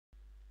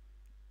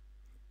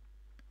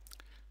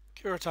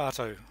Kia ora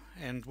tātou,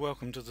 and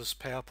welcome to this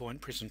PowerPoint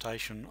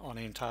presentation on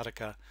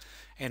Antarctica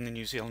and the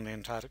New Zealand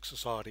Antarctic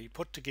Society,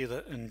 put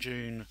together in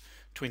June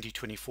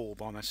 2024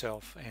 by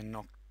myself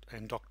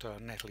and Dr.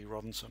 Natalie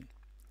Robinson.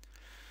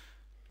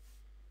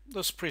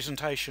 This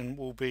presentation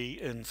will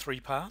be in three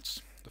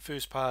parts. The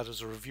first part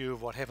is a review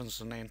of what happens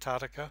in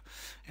Antarctica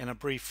and a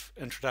brief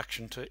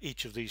introduction to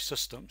each of these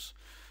systems.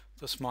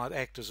 This might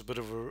act as a bit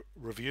of a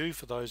review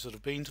for those that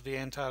have been to the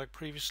Antarctic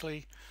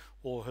previously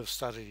or have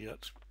studied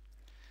it.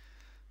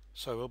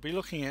 So we'll be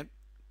looking at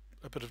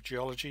a bit of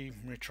geology,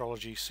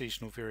 meteorology,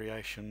 seasonal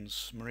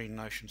variations, marine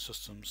and ocean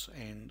systems,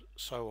 and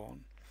so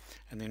on,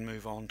 and then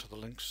move on to the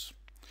links,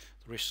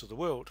 the rest of the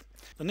world.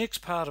 The next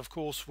part, of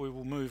course, we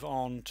will move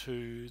on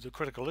to the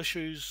critical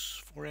issues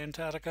for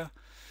Antarctica,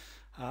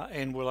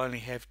 and we'll only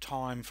have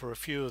time for a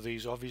few of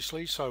these,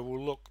 obviously, so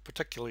we'll look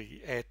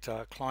particularly at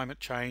climate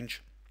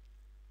change.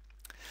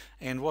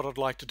 And what I'd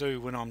like to do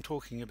when I'm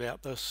talking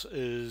about this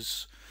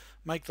is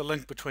make the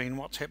link between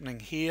what's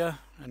happening here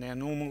in our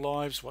normal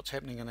lives, what's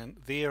happening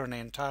there in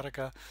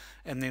Antarctica,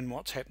 and then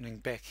what's happening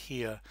back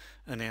here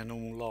in our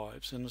normal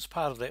lives. And as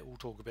part of that, we'll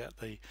talk about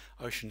the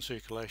ocean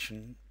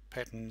circulation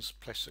patterns,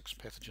 plastics,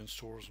 pathogens,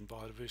 tourism,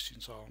 biodiversity,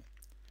 and so on.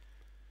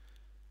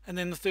 And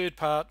then the third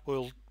part,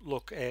 we'll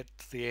look at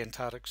the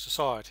Antarctic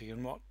Society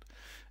and what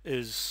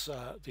is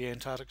the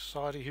Antarctic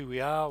Society, who we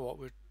are,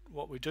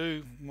 what we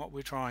do, and what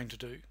we're trying to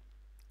do.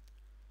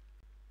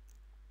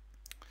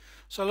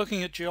 So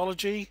looking at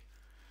geology,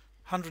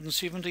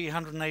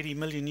 180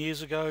 million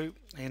years ago,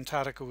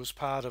 Antarctica was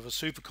part of a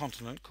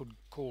supercontinent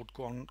called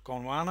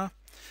Gondwana,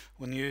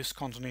 when the Earth's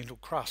continental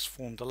crust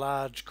formed a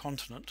large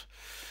continent.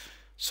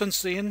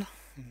 Since then,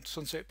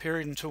 since that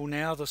period until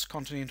now, this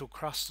continental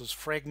crust is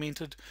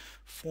fragmented,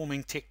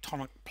 forming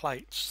tectonic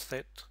plates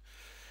that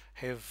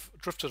have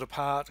drifted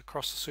apart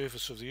across the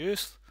surface of the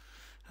Earth.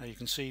 You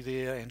can see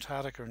there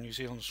Antarctica and New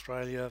Zealand,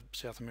 Australia,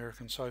 South America,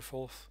 and so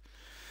forth.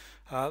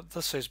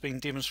 This has been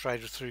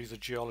demonstrated through the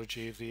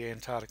geology of the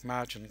Antarctic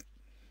margin,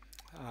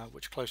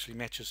 which closely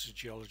matches the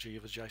geology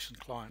of adjacent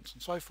climates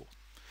and so forth,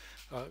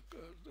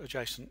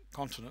 adjacent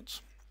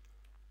continents.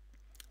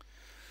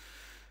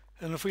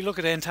 And if we look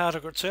at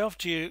Antarctica itself,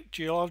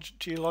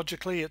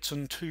 geologically it's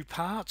in two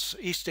parts.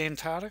 East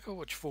Antarctica,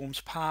 which forms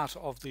part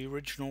of the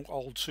original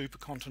old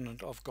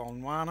supercontinent of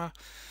Gondwana,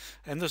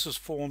 and this is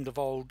formed of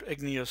old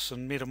igneous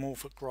and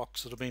metamorphic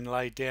rocks that have been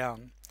laid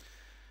down.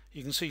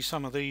 You can see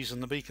some of these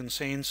in the Beacon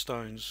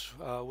sandstones,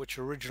 which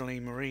are originally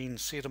marine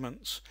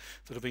sediments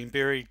that have been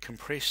buried,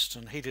 compressed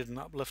and heated and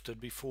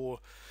uplifted before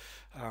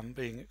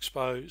being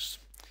exposed.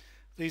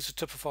 These are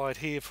typified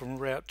here from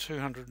about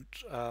 200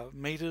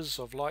 metres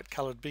of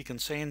light-coloured Beacon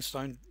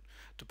sandstone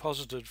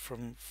deposited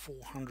from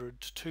 400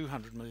 to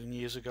 200 million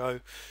years ago,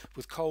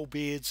 with coal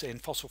beds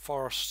and fossil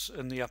forests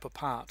in the upper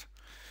part.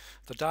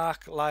 The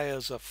dark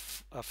layers are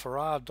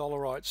Farad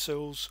dolerite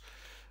sills,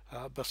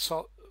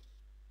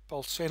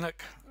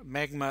 volcanic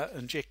magma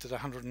injected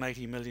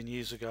 180 million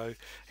years ago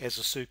as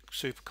the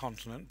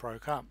supercontinent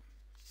broke up.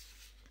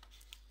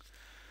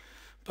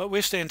 But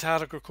West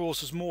Antarctica, of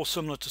course, is more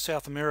similar to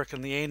South America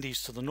and the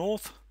Andes to the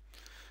north,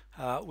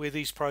 where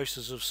these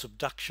processes of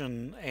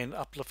subduction and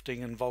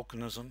uplifting and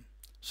volcanism.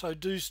 So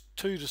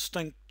two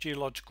distinct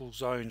geological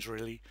zones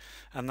really,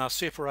 and they're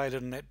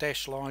separated in that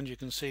dashed line you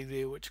can see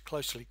there, which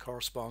closely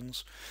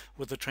corresponds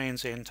with the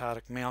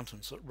Transantarctic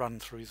mountains that run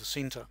through the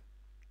centre.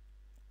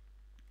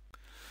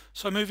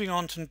 So moving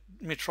on to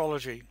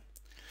meteorology.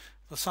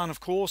 The sun,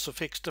 of course,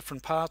 affects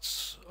different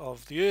parts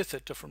of the Earth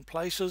at different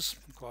places.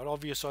 Quite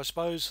obvious, I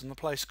suppose, and the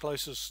place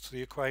closest to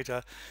the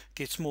equator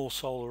gets more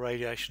solar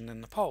radiation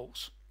than the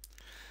poles.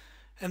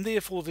 And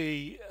therefore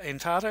the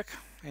Antarctic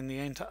and the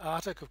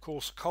Antarctic, of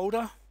course, are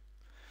colder.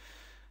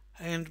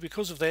 And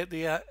because of that,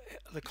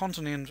 the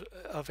continent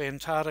of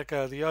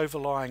Antarctica, the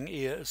overlying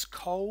air is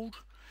cold,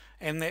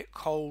 and that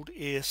cold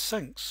air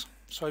sinks.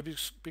 So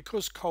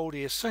because cold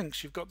air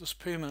sinks, you've got this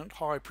permanent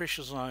high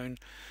pressure zone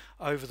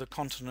over the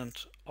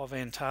continent of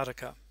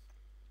Antarctica.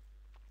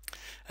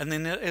 And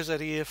then as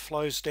that air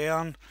flows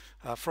down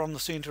from the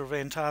centre of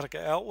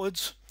Antarctica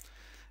outwards,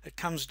 it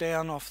comes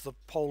down off the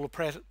polar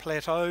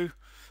plateau,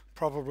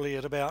 probably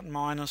at about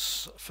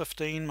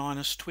 -15,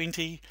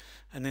 -20,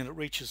 and then it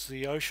reaches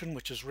the ocean,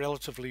 which is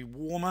relatively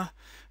warmer.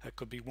 It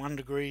could be 1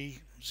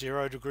 degree,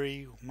 0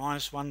 degree,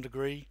 -1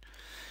 degree.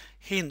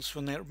 Hence,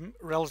 when that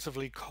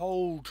relatively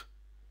cold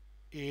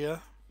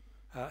air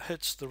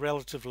hits the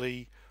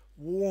relatively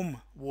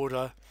warm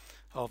water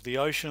of the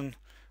ocean,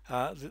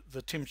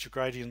 the temperature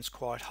gradient is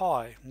quite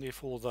high, and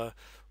therefore the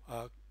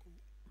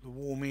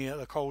warm air,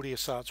 the cold air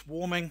starts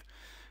warming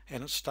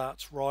and it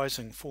starts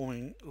rising,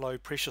 forming low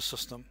pressure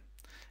system.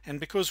 And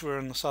because we're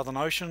in the Southern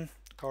Ocean,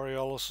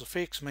 Coriolis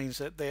effects means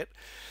that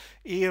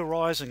air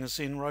rising is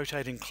then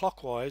rotating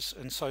clockwise,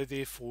 and so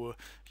therefore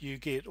you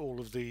get all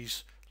of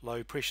these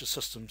low pressure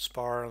systems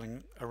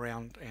spiraling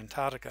around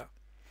Antarctica.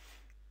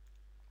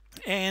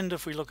 And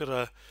if we look at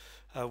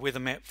a weather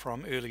map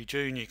from early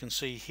June, you can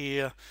see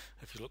here,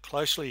 if you look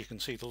closely, you can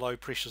see the low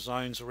pressure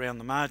zones around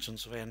the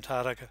margins of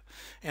Antarctica,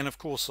 and of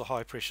course the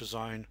high pressure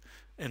zone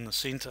in the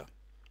centre.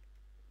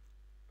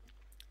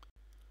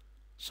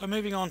 So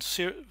moving on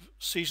to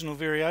seasonal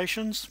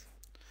variations,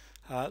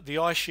 the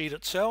ice sheet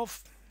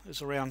itself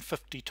is around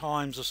 50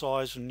 times the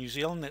size of New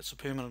Zealand. That's the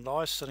permanent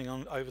ice sitting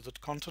on over the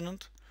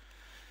continent.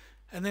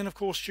 And then of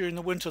course during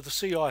the winter the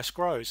sea ice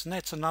grows, and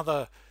that's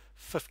another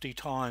 50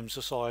 times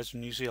the size of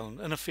New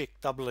Zealand, in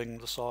effect doubling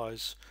the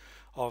size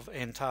of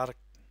Antarctica.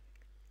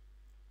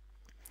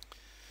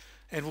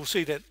 And we'll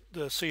see that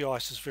the sea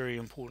ice is very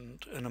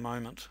important in a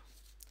moment.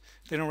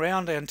 Then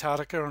around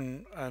Antarctica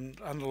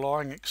and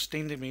underlying,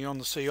 extending beyond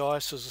the sea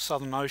ice, is the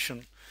Southern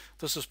Ocean.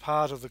 This is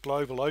part of the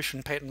global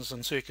ocean patterns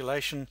and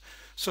circulation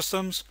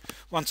systems.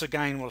 Once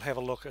again, we'll have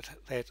a look at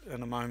that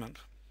in a moment.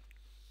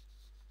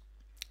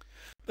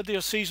 But there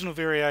are seasonal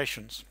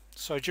variations.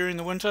 So during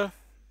the winter,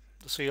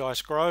 the sea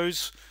ice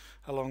grows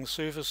along the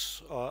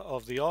surface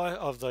of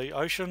the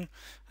ocean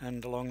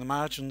and along the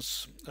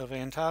margins of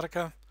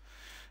Antarctica.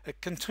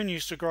 It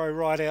continues to grow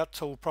right out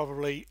till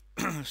probably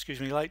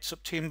late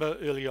September,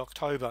 early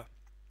October.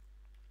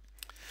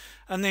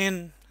 And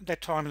then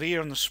that time of the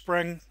year in the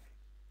spring,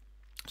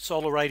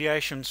 solar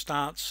radiation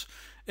starts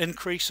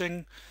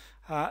increasing,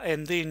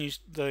 and then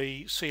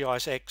the sea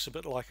ice acts a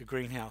bit like a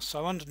greenhouse.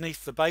 So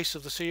underneath the base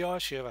of the sea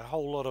ice you have a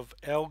whole lot of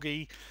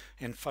algae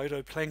and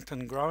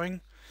phytoplankton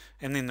growing,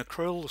 and then the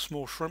krill, the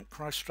small shrimp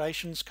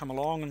crustaceans, come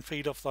along and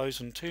feed off those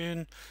in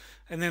turn.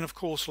 And then of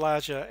course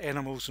larger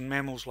animals and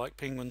mammals like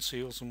penguins,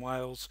 seals and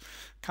whales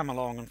come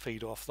along and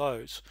feed off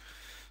those.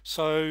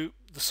 So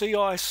the sea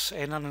ice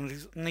and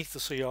underneath the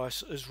sea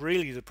ice is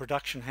really the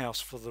production house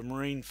for the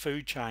marine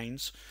food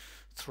chains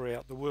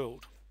throughout the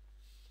world.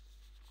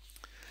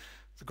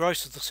 The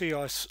growth of the sea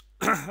ice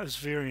is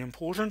very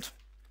important,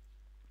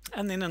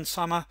 and then in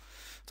summer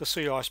the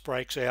sea ice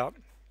breaks out,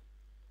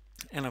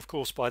 and of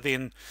course by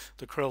then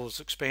the krill has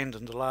expanded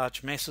into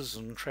large masses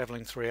and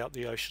travelling throughout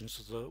the oceans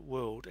of the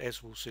world,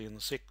 as we'll see in a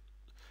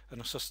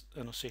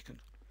second.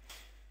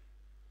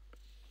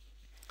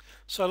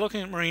 So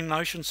looking at marine and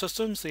ocean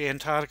systems, the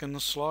Antarctic in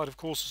this slide of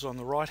course is on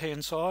the right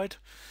hand side.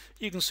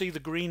 You can see the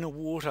greener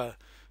water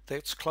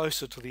that's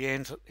closer to the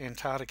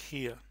Antarctic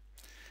here.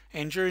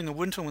 And during the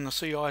winter when the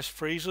sea ice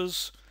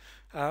freezes,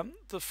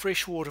 the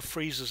fresh water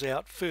freezes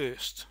out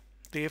first.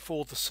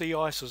 Therefore the sea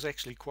ice is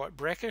actually quite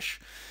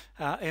brackish,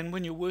 and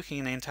when you're working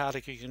in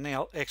Antarctica you can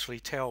now actually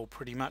tell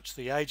pretty much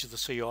the age of the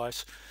sea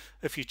ice.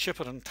 If you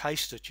chip it and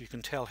taste it, you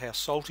can tell how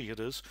salty it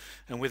is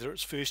and whether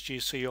it's first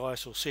year sea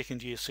ice or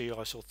second year sea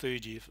ice or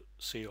third year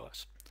sea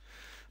ice.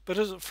 But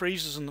as it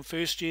freezes in the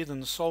first year, then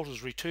the salt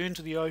is returned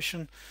to the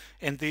ocean,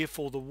 and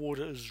therefore the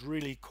water is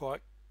really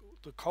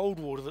the cold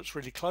water that's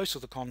really close to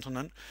the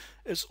continent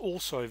is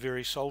also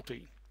very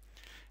salty.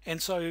 And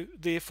so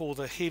therefore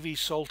the heavy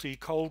salty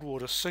cold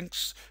water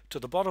sinks to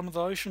the bottom of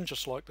the ocean,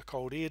 just like the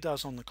cold air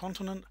does on the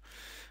continent.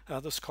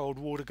 This cold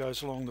water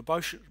goes along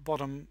the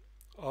bottom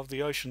of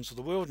the oceans of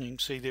the world, and you can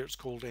see there it's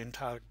called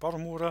Antarctic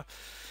bottom water,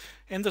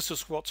 and this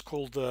is what's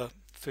called the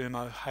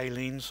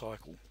thermohaline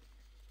cycle.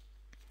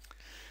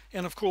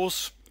 And of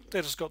course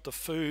that has got the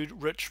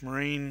food rich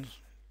marine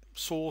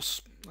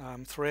source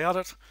throughout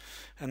it,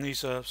 and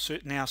these are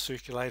now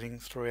circulating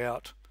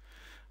throughout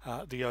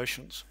the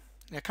oceans.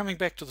 Now coming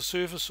back to the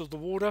surface of the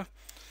water,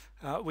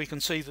 we can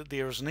see that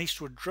there is an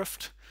eastward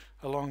drift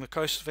along the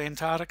coast of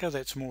Antarctica.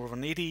 That's more of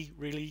an eddy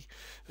really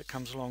that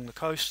comes along the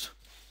coast.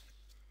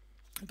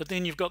 But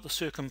then you've got the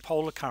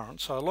circumpolar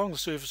current. So along the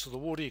surface of the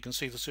water you can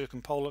see the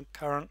circumpolar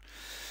current,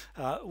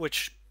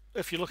 which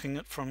if you're looking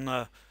at from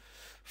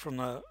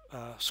the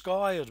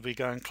sky, it'll be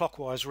going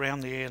clockwise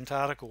around the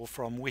Antarctic or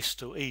from west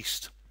to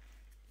east.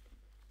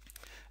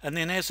 And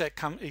then as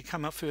you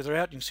come up further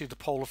out, you can see the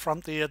polar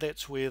front there.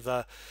 That's where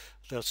the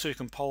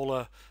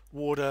circumpolar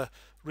water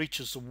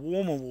reaches the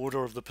warmer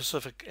water of the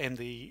Pacific and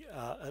the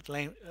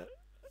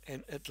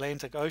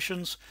Atlantic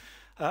Oceans,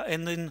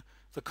 and then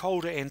the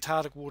colder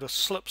Antarctic water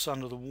slips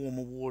under the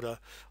warmer water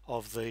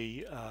of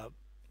the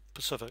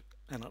Pacific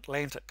and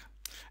Atlantic.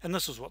 And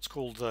this is what's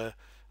called the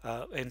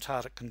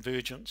Antarctic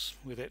convergence,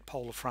 where that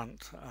polar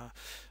front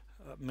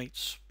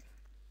meets.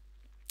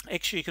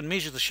 Actually you can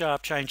measure the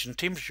sharp change in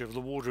temperature of the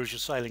water as you're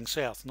sailing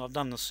south, and I've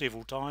done this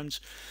several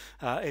times.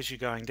 As you're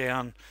going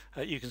down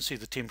you can see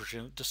the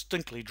temperature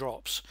distinctly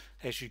drops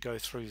as you go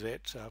through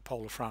that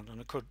polar front,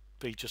 and it could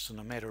be just in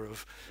a matter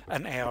of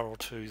an hour or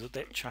two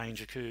that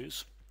change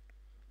occurs.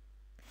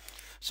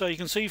 So you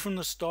can see from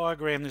this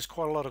diagram there's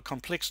quite a lot of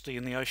complexity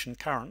in the ocean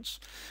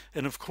currents,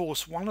 and of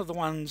course one of the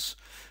ones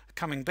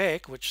coming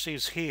back, which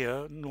says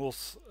here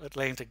North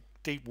Atlantic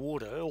deep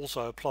water,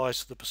 also applies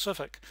to the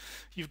Pacific.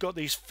 You've got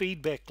these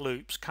feedback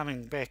loops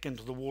coming back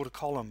into the water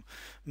column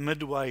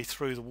midway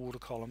through the water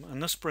column,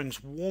 and this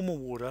brings warmer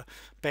water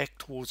back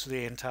towards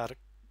the Antarctic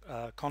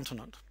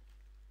continent.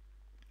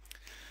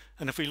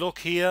 And if we look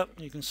here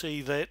you can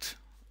see that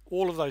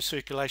all of those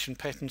circulation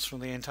patterns from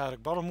the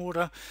Antarctic bottom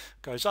water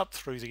goes up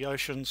through the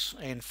oceans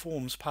and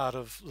forms part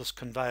of this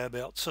conveyor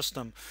belt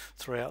system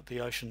throughout the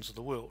oceans of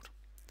the world.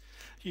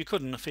 You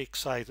could in effect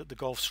say that the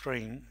Gulf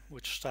Stream,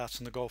 which starts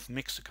in the Gulf of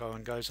Mexico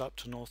and goes up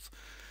to North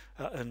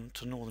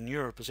into northern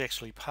Europe is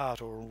actually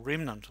part or a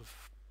remnant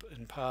of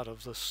in part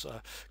of this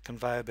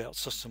conveyor belt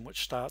system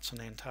which starts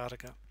in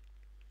Antarctica.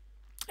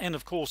 And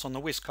of course on the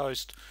west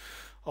coast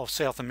of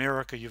South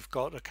America you've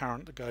got a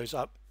current that goes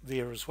up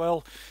there as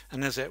well,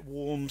 and as that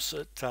warms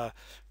it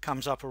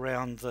comes up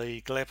around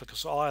the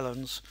Galapagos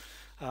Islands.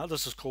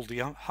 This is called the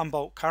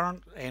Humboldt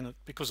current, and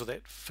because of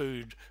that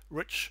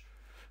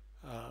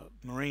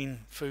marine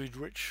food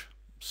rich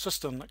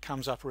system that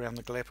comes up around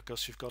the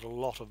Galapagos, you've got a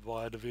lot of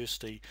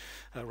biodiversity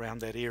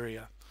around that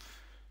area.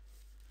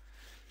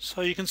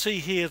 So you can see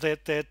here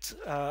that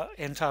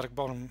Antarctic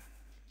bottom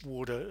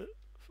water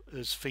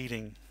is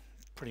feeding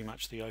pretty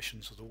much the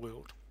oceans of the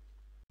world.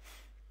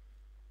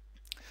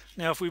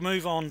 Now if we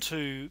move on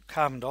to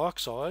carbon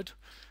dioxide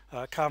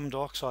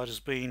has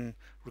been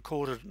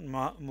recorded in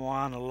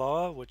Mauna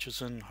Loa, which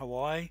is in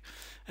Hawaii,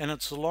 and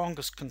it's the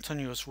longest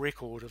continuous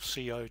record of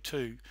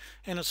CO2,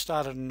 and it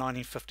started in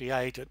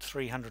 1958 at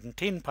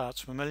 310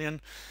 parts per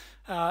million,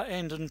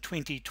 and in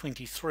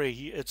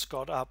 2023 it's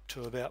got up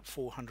to about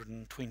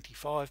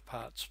 425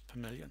 parts per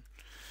million.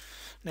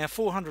 Now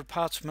 400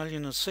 parts per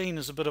million is seen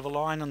as a bit of a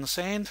line in the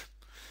sand.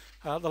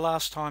 The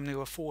last time there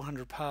were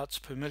 400 parts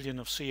per million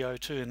of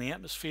CO2 in the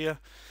atmosphere,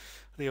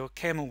 there were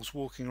camels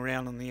walking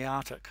around in the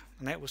Arctic,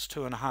 and that was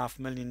 2.5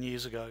 million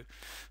years ago.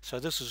 So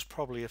this is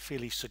probably a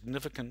fairly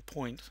significant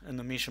point in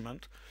the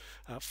measurement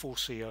for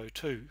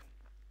CO2.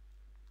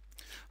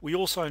 We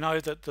also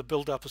know that the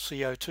build-up of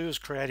CO2 is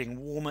creating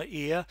warmer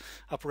air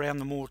up around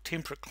the more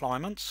temperate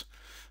climates,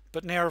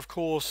 but now of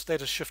course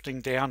that is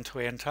shifting down to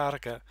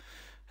Antarctica,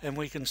 and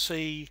we can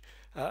see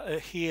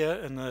here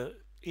in the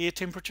air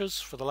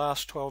temperatures for the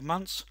last 12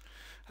 months.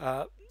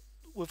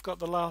 We've got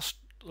the last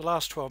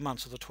 12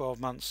 months of the 12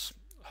 months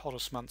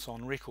hottest months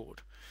on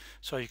record.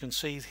 So you can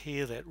see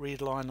here that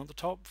red line at the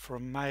top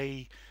from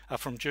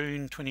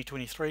June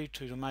 2023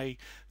 to May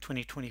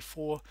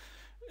 2024.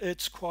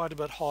 It's quite a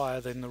bit higher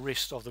than the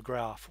rest of the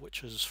graph,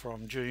 which is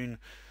from June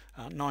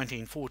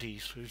 1940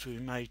 through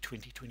to May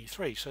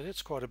 2023. So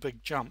that's quite a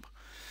big jump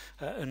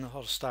in the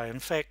hottest day. In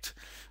fact,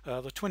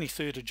 the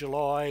 23rd of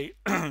July,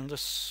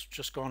 this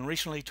just gone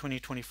recently,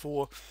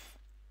 2024,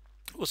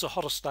 was the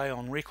hottest day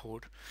on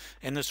record,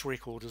 and this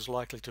record is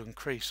likely to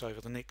increase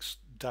over the next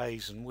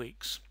days and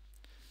weeks.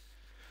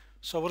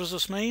 So what does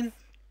this mean?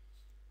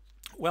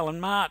 Well, in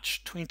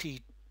March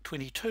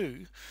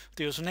 2022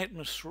 there was an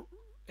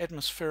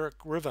atmospheric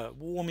river,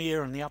 warm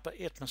air in the upper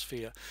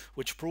atmosphere,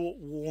 which brought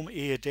warm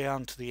air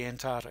down to the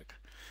Antarctic.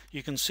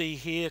 You can see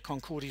here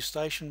Concordia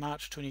Station,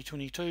 March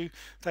 2022,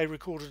 they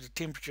recorded a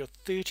temperature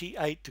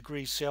 38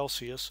 degrees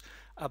Celsius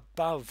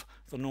above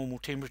the normal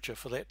temperature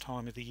for that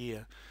time of the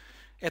year.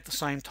 At the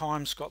same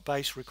time, Scott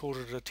Base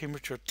recorded a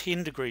temperature of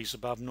 10 degrees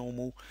above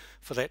normal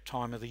for that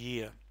time of the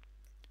year.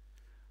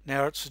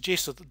 Now it's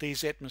suggested that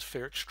these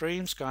atmospheric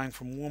streams, going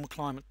from warmer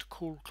climate to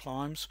cool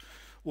climes,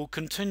 will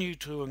continue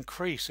to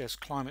increase as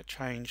climate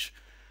change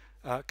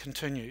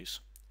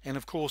continues. And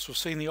of course we've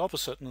seen the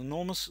opposite in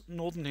the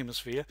northern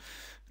hemisphere,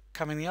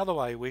 coming the other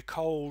way, where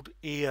cold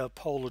air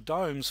polar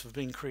domes have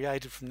been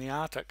created from the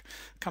Arctic,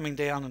 coming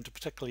down into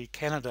particularly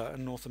Canada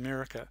and North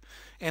America.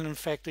 And in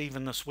fact,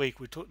 even this week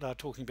they're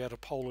talking about a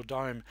polar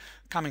dome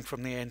coming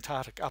from the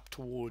Antarctic up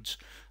towards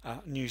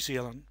New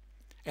Zealand.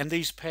 And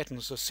these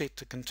patterns are set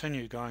to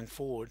continue going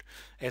forward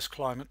as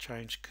climate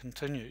change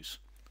continues.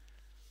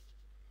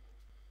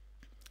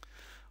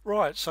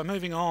 Right, so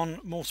moving on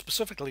more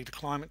specifically to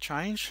climate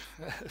change,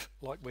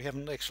 like we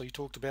haven't actually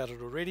talked about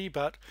it already,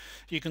 but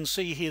you can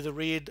see here the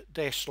red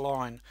dashed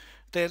line.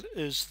 That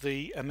is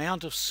the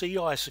amount of sea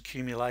ice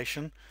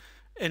accumulation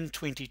in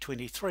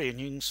 2023, and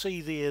you can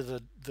see there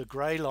the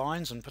grey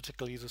lines, and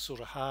particularly the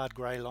sort of hard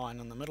grey line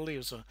in the middle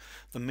is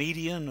the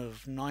median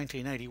of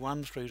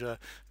 1981 through to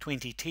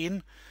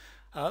 2010.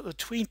 The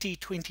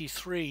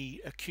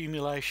 2023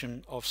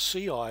 accumulation of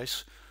sea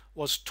ice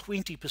was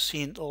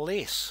 20%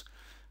 less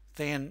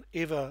than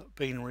ever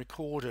been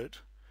recorded,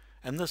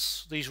 and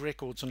these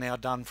records are now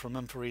done from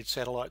infrared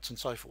satellites and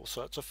so forth,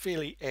 so it's a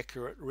fairly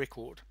accurate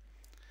record.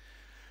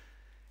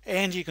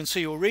 And you can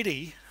see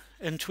already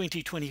in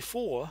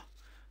 2024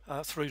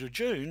 through to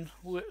June,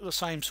 the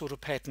same sort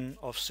of pattern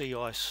of sea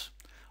ice,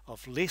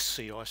 of less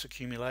sea ice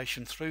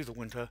accumulation through the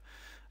winter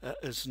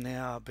is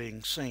now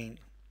being seen.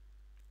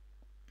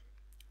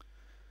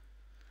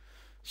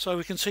 So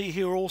we can see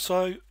here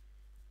also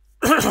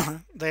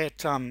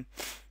that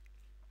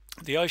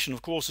the ocean,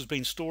 of course, has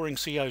been storing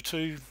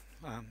CO2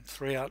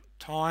 throughout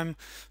time,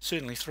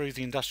 certainly through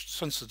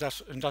since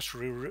the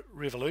Industrial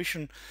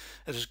Revolution.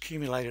 It has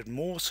accumulated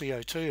more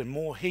CO2 and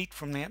more heat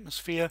from the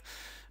atmosphere,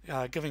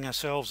 giving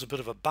ourselves a bit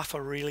of a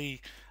buffer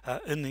really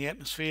in the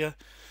atmosphere.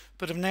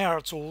 But now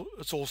it's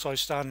also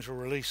starting to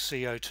release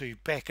CO2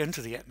 back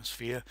into the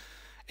atmosphere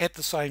at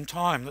the same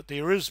time that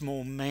there is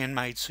more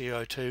man-made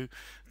CO2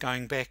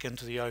 going back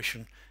into the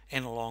ocean,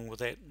 and along with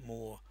that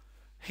more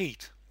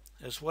heat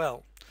as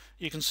well.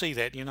 You can see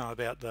that, you know,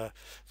 about the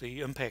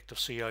impact of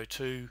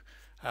CO2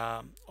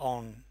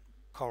 on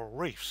coral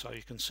reefs, so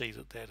you can see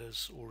that that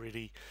is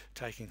already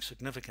taking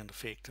significant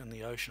effect in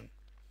the ocean.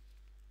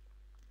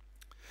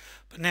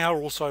 But now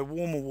also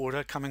warmer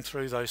water coming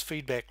through those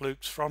feedback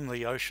loops from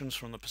the oceans,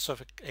 from the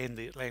Pacific and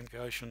the Atlantic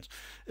Oceans,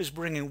 is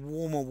bringing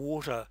warmer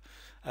water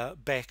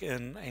back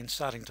in and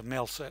starting to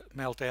melt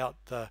out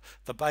the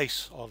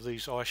base of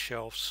these ice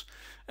shelves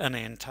in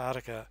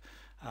Antarctica.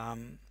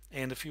 And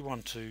if you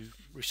want to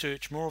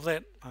research more of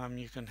that,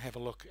 you can have a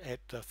look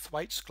at the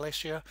Thwaites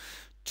Glacier,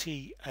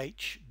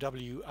 Thwaites,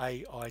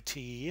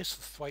 the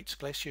Thwaites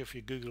Glacier. If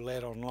you Google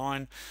that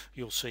online,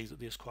 you'll see that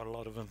there's quite a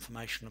lot of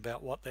information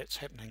about what that's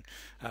happening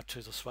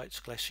to the Thwaites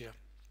Glacier.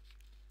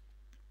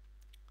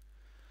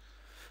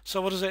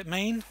 So what does that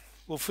mean?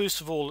 Well,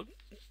 first of all,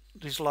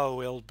 there's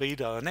lower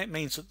albedo, and that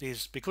means that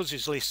because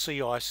there's less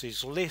sea ice,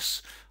 there's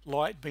less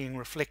light being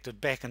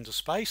reflected back into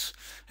space,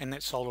 and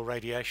that solar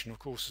radiation, of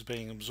course, is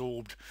being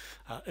absorbed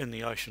in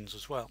the oceans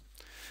as well.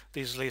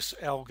 There's less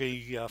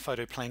algae,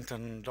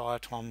 phytoplankton,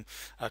 diatom,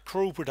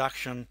 krill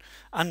production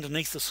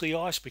underneath the sea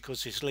ice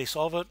because there's less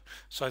of it,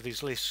 so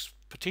there's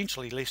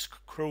potentially less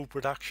krill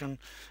production,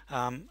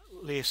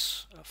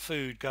 less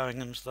food going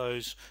into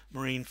those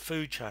marine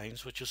food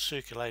chains which is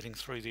circulating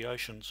through the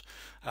oceans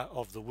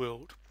of the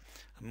world.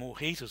 More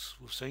heat, as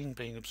we've seen,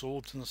 being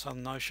absorbed in the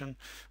Southern Ocean.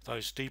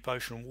 Those deep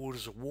ocean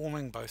waters are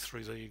warming both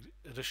through the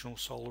additional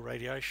solar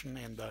radiation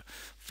and the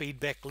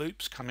feedback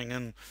loops coming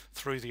in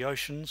through the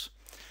oceans.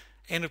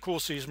 And of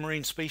course these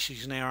marine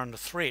species now are under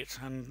threat,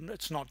 and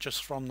it's not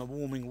just from the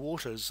warming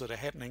waters that are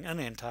happening in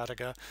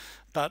Antarctica,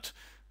 but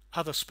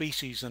other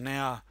species are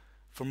now,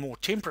 from more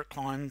temperate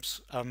climes,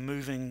 are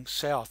moving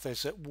south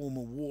as that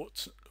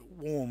warms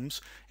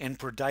and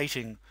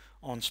predating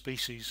on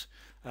species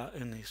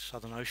in the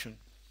Southern Ocean.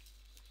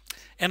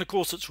 And of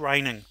course it's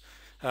raining.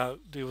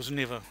 There was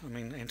never,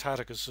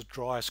 Antarctica is the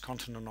driest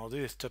continent on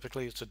Earth.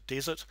 Typically it's a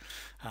desert.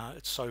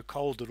 It's so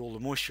cold that all the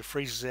moisture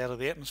freezes out of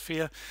the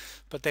atmosphere,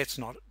 but that's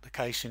not the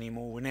case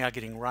anymore. We're now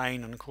getting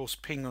rain, and of course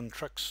penguin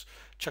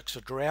chicks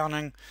are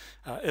drowning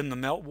in the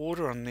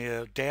meltwater, and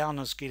their down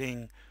is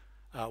getting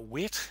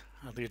wet.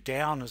 Their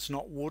down is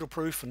not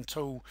waterproof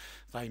until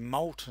they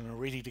molt and are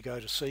ready to go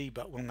to sea,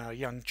 but when they're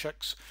young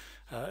chicks,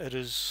 it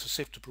is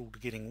susceptible to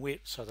getting wet,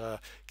 so they're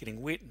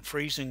getting wet and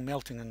freezing,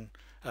 melting and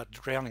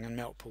drowning in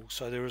melt pools.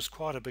 So there is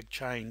quite a big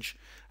change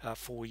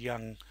for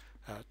young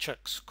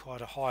chicks,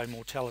 quite a high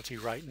mortality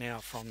rate now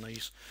from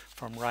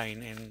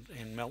rain and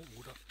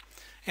meltwater.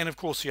 And of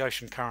course the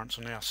ocean currents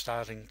are now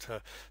starting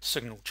to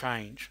signal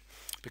change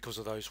because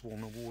of those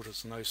warmer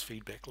waters and those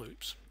feedback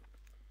loops.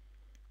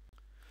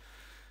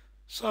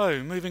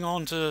 So moving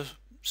on to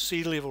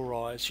sea level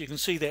rise, you can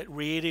see that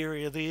red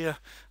area there,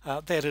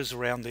 that is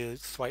around the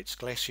Thwaites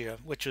Glacier,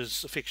 which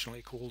is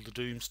affectionately called the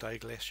Doomsday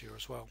Glacier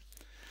as well.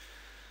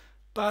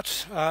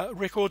 But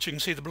records, you can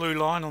see the blue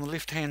line on the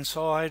left hand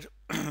side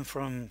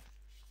from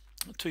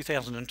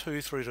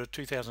 2002 through to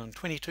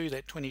 2022,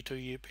 that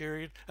 20-year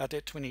period,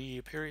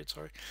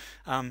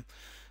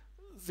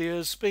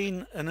 there's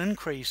been an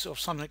increase of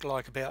something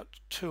like about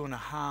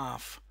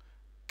 2,500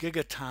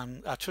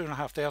 gigatons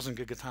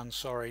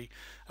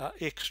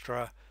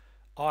extra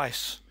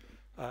ice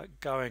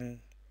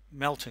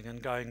melting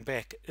and going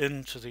back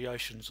into the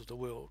oceans of the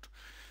world.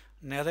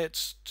 Now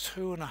that's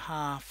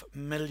 2.5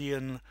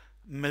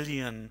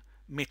 million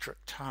metric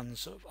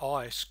tons of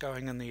ice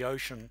going in the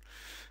ocean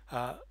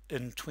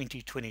in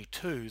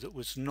 2022 that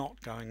was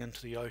not going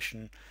into the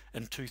ocean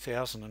in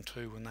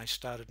 2002 when they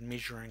started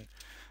measuring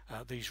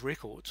these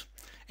records.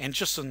 And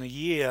just in the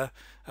year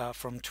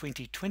from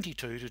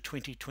 2022 to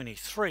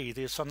 2023,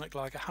 there's something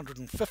like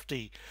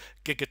 150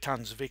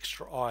 gigatons of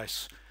extra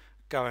ice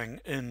going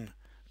in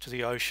to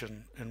the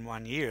ocean in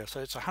 1 year. So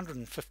it's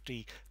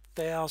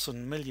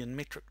 150,000 million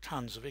metric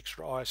tons of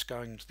extra ice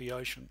going into the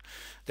ocean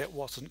that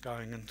wasn't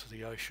going into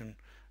the ocean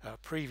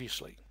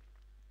previously.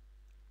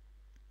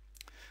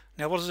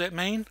 Now what does that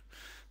mean?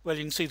 Well,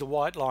 you can see the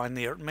white line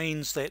there. It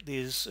means that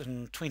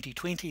in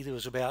 2020 there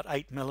was about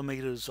 8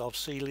 millimeters of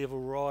sea level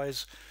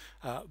rise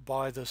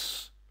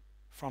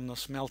from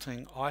this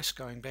melting ice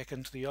going back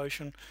into the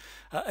ocean,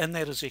 and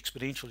that is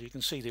exponential. You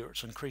can see there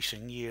it's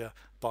increasing year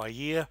by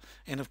year,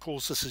 and of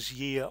course this is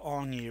year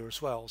on year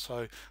as well.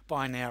 So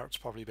by now it's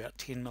probably about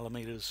 10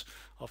 millimeters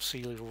of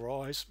sea level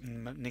rise.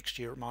 Next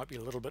year it might be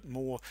a little bit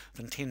more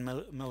than 10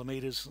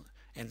 millimeters,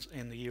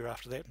 and the year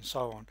after that, and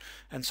so on.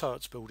 And so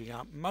it's building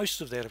up. Most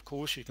of that, of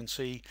course, you can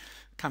see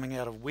coming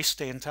out of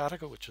West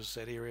Antarctica, which is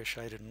that area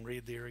shaded in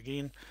red there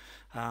again,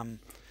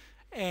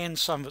 and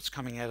some of it's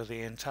coming out of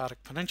the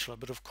Antarctic Peninsula.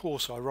 But of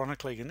course,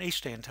 ironically, in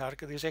East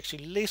Antarctica there's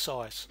actually less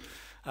ice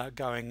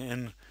going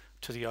in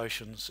to the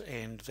oceans,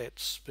 and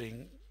that's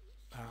being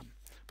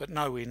but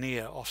nowhere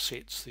near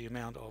offsets the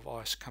amount of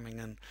ice coming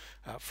in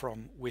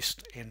from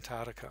West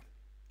Antarctica.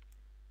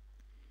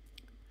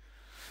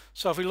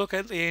 So if we look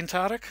at the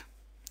Antarctic,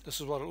 this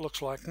is what it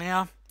looks like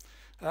now,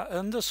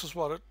 and this is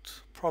what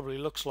it probably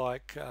looks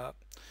like,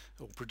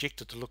 or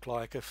projected to look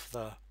like, if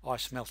the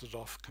ice melted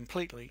off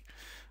completely.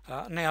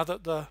 Now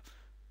that the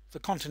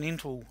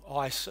continental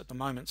ice at the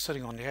moment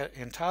sitting on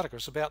Antarctica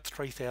is about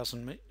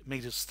 3,000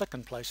 meters thick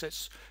in place.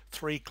 That's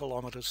 3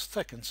 kilometers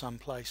thick in some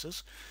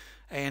places,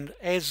 and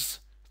as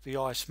the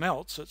ice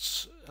melts,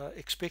 it's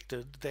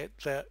expected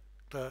that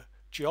the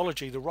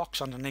geology, the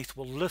rocks underneath,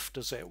 will lift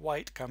as that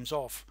weight comes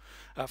off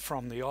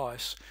from the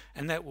ice,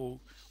 and that will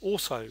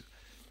also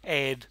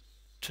add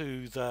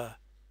to the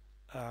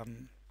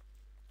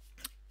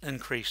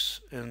increase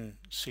in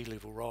sea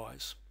level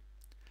rise.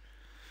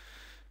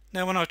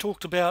 Now, when I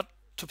talked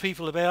to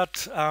people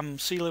about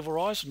sea level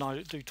rise, and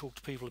I do talk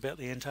to people about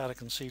the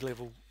Antarctic and sea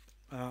level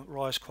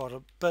rise quite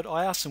a bit,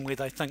 I ask them where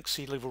they think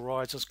sea level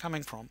rise is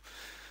coming from,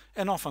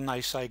 and often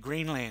they say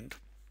Greenland.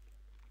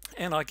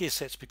 And I guess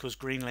that's because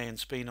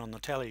Greenland's been on the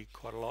tally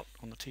quite a lot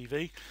on the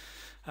TV.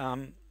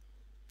 And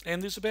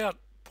there's about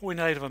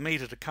 0.8 of a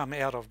metre to come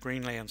out of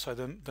Greenland, so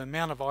the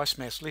amount of ice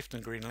mass left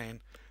in Greenland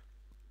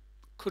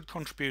could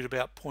contribute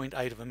about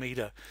 0.8 of a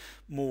metre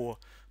more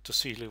to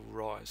sea level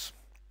rise.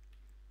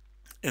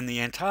 In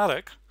the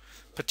Antarctic,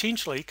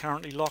 potentially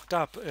currently locked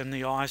up in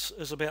the ice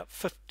is about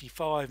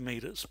 55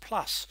 metres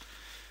plus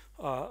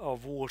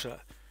of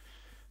water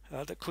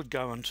that could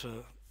go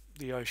into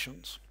the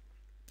oceans.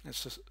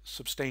 It's a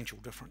substantial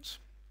difference.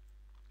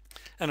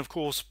 And of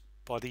course,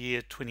 by the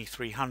year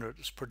 2300,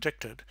 it's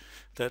predicted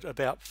that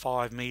about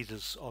 5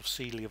 metres of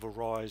sea level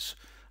rise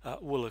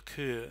will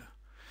occur.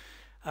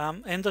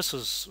 And this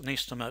is an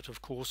estimate,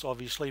 of course,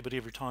 obviously, but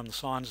every time the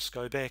scientists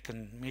go back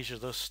and measure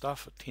this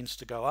stuff, it tends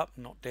to go up,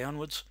 not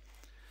downwards.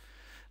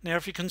 Now,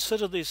 if you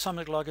consider there's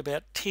something like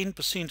about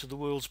 10% of the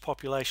world's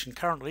population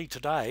currently,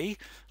 today,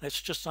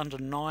 that's just under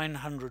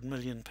 900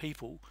 million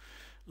people,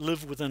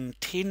 live within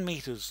 10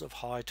 metres of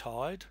high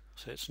tide,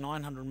 so it's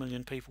 900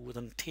 million people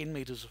within 10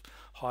 metres of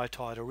high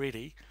tide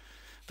already.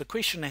 The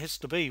question has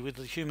to be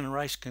whether the human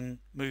race can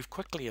move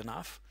quickly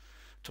enough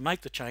to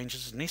make the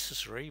changes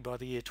necessary by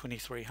the year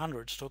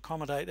 2300s to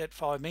accommodate that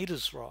 5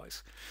 metres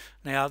rise.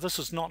 Now, this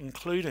is not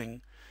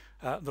including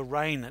the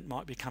rain that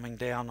might be coming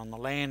down on the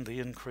land, the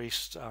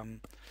increased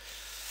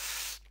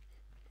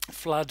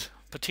flood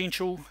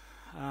potential,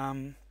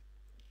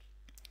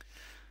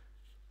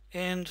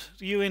 and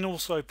the UN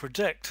also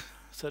predict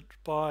that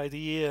by the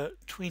year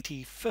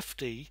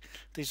 2050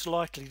 there's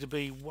likely to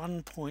be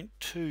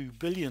 1.2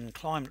 billion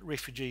climate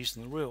refugees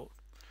in the world.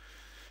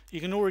 You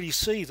can already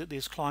see that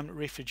there's climate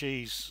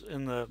refugees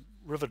in the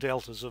river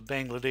deltas of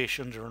Bangladesh,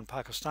 India and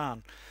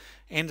Pakistan,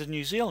 and in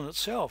New Zealand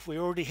itself we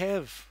already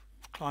have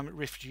climate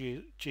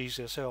refugees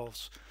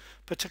ourselves,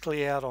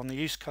 particularly out on the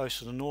east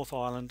coast of the North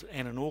Island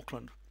and in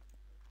Auckland,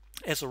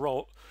 as a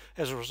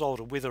result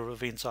of weather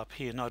events up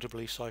here,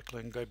 notably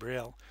Cyclone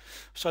Gabrielle.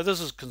 So this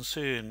is a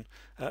concern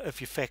if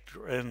you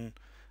factor in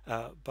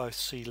both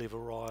sea level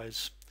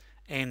rise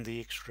and the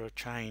extra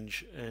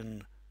change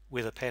in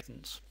weather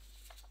patterns.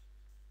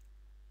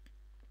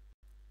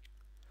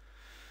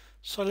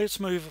 So let's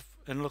move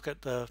and look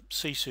at the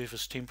sea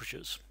surface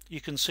temperatures. You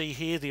can see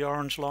here the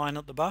orange line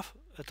at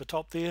the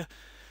top there,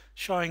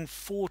 showing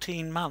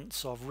 14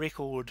 months of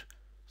record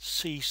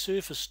sea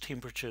surface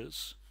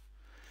temperatures.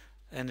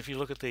 And if you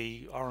look at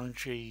the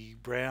orangey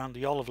brown,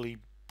 the olively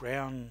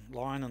brown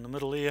line in the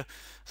middle there,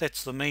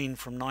 that's the mean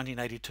from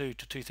 1982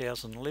 to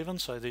 2011.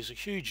 So there's a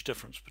huge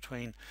difference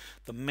between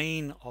the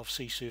mean of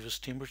sea surface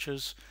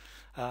temperatures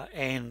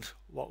and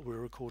what we're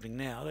recording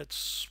now.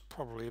 That's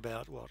probably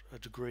about, what, a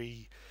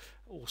degree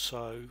or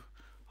so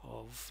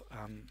of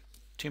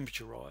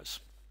temperature rise.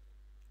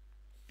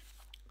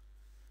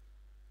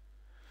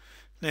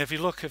 Now, if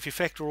you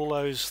factor all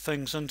those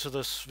things into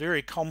this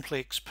very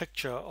complex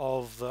picture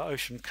of the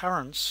ocean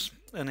currents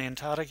in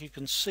Antarctic, you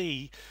can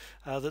see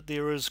that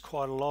there is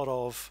quite a lot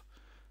of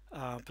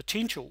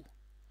potential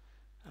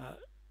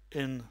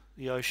in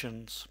the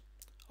oceans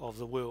of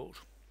the world.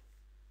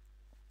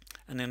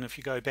 And then if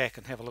you go back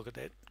and have a look at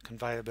that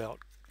conveyor belt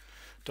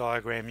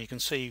diagram, you can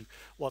see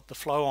what the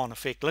flow-on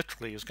effect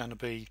literally is going to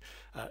be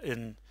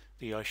in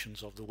the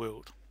oceans of the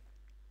world.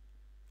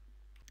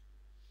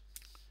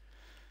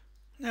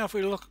 Now, if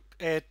we look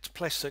at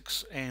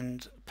plastics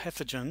and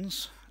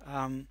pathogens,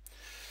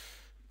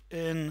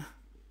 in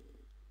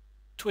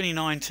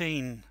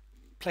 2019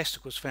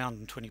 plastic was found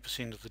in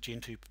 20% of the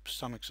Gentoo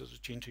stomachs of the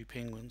Gentoo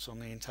penguins on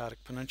the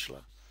Antarctic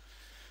Peninsula.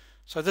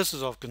 So this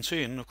is of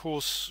concern. Of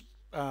course,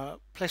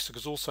 plastic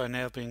is also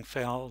now being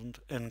found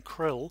in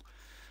krill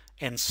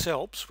and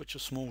salps, which are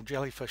small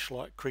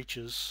jellyfish-like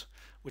creatures,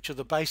 which are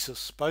the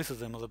basis, both of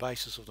them are the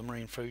basis of the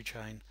marine food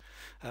chain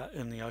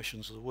in the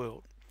oceans of the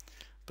world.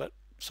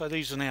 So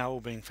these are now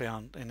all being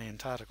found in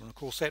Antarctica, and of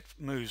course that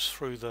moves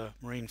through the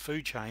marine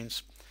food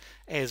chains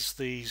as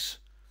these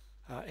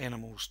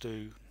animals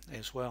do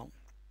as well.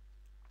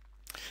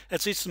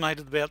 It's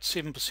estimated about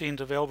 7%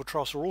 of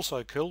albatross are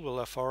also killed while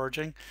they're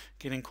foraging,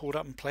 getting caught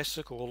up in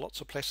plastic, or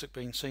lots of plastic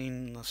being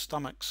seen in the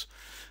stomachs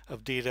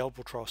of dead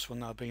albatross when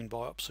they've been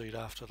biopsied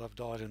after they've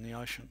died in the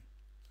ocean.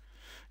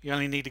 You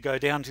only need to go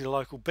down to the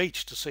local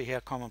beach to see how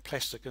common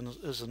plastic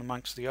is in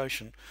amongst the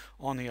ocean,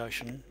 on the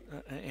ocean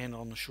and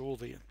on the shore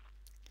there.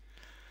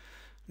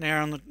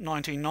 Now, in the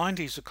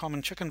 1990s, the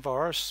common chicken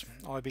virus,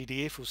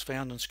 IBDF, was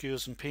found in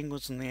skuas and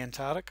penguins in the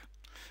Antarctic.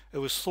 It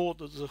was thought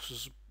that this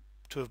was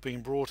to have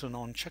been brought in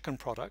on chicken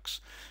products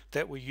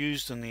that were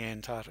used in the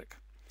Antarctic.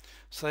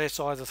 So that's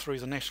either through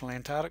the National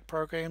Antarctic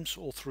programs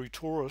or through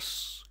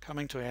tourists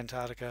coming to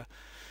Antarctica,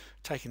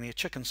 taking their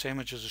chicken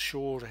sandwiches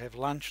ashore to have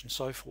lunch and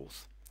so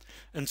forth.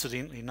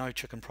 Incidentally, no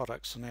chicken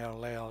products are now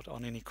allowed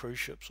on any cruise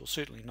ships, or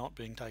certainly not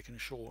being taken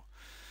ashore,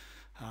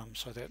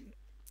 so that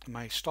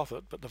may stop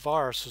it, but the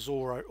virus is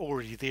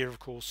already there, of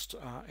course,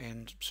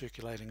 and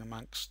circulating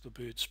amongst the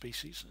bird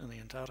species in the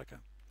Antarctica.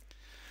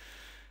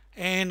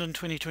 And in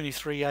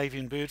 2023,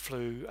 avian bird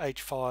flu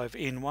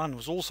H5N1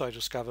 was also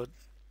discovered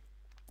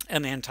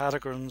in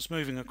Antarctica and is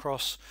moving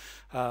across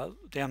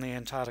down the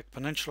Antarctic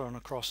Peninsula and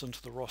across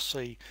into the Ross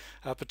Sea.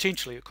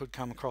 Potentially it could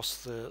come across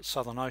the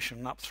Southern Ocean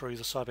and up through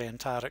the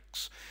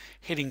subantarctics,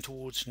 heading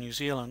towards New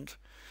Zealand.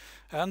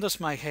 And this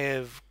may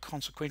have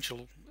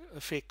consequential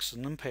effects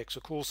and impacts,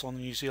 of course, on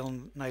the New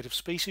Zealand native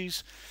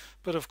species,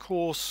 but of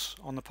course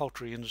on the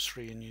poultry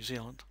industry in New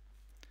Zealand.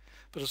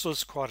 But it's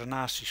also quite a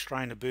nasty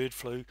strain of bird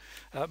flu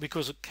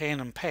because it can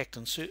impact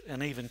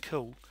and even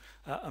kill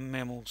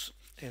mammals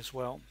as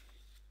well.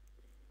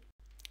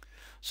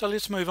 So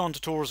let's move on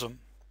to tourism.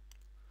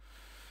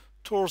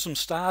 Tourism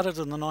started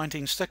in the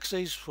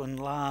 1960s when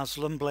Lars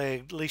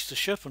Lindblad leased a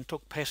ship and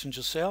took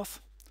passengers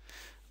south.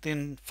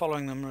 Then,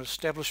 following the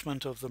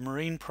establishment of the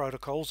marine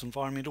protocols,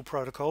 environmental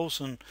protocols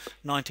in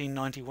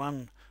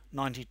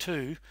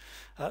 1991-92,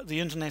 the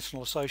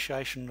International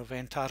Association of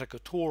Antarctica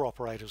Tour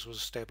Operators was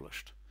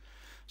established.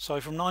 So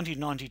from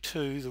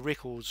 1992, the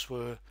records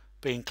were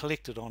being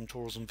collected on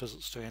tourism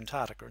visits to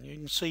Antarctica, and you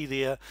can see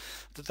there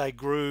that they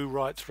grew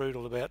right through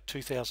till about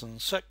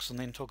 2006 and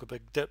then took a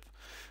big dip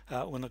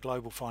when the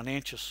global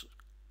financial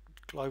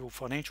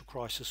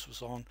crisis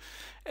was on,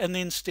 and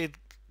then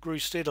grew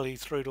steadily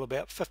through to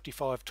about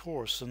 55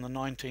 tourists in the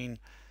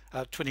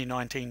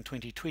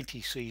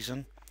 2019-2020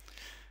 season,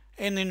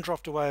 and then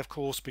dropped away, of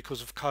course,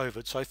 because of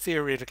COVID. So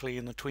theoretically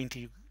in the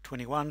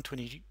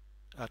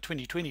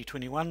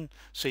 2020-21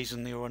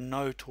 season there were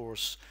no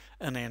tourists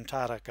in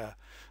Antarctica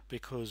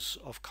because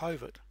of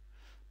COVID.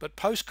 But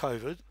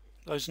post-COVID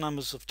those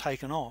numbers have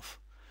taken off,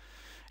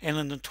 and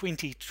in the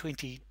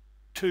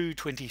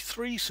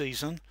 2022-23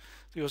 season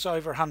there was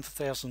over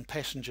 100,000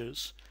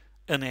 passengers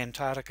in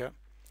Antarctica,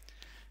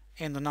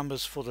 and the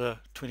numbers for the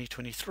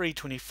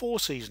 2023-24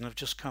 season have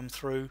just come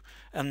through,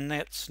 and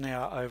that's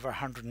now over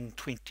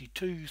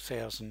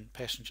 122,000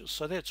 passengers.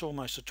 So that's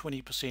almost a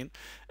 20%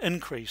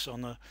 increase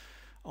on the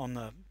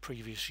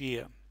previous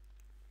year.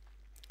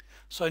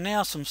 So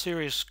now some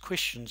serious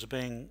questions are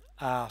being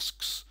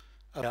asked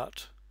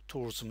about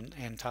tourism in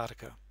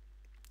Antarctica.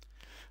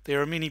 There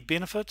are many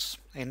benefits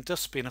and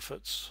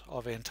disbenefits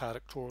of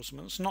Antarctic tourism.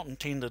 It's not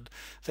intended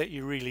that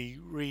you really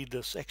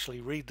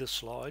actually read this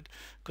slide,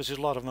 because there's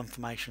a lot of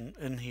information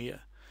in here.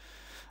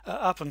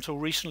 Up until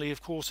recently,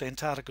 of course,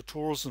 Antarctica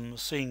tourism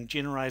is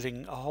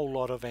generating a whole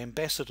lot of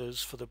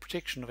ambassadors for the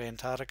protection of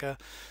Antarctica,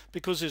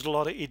 because there's a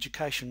lot of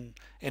education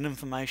and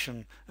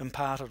information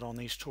imparted on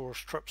these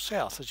tourist trips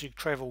south. As you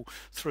travel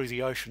through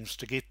the oceans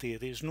to get there,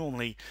 there's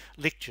normally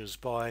lectures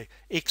by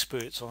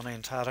experts on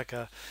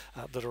Antarctica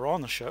that are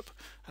on the ship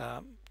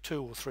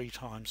 2 or 3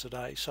 times a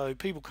day. So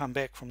people come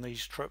back from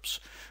these trips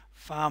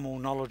far more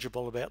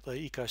knowledgeable about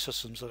the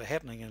ecosystems that are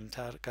happening in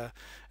Antarctica,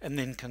 and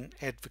then can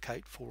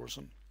advocate for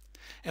them.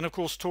 And of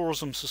course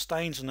tourism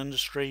sustains an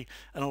industry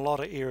in a lot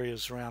of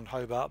areas around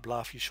Hobart,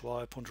 Bluff,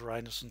 Ushuaia, Punta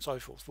Arenas and so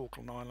forth,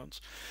 Falkland Islands.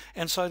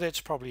 And so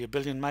that's probably $1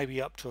 billion, maybe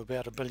up to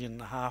about $1.5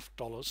 billion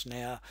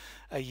now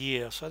a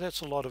year. So that's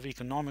a lot of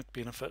economic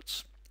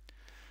benefits.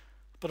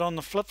 But on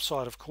the flip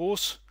side, of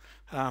course,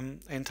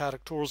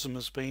 Antarctic tourism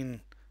has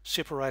been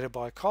separated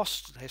by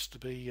cost. It has to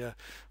be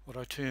what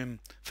I term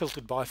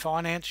filtered by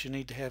finance. You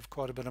need to have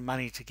quite a bit of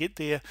money to get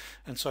there,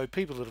 and so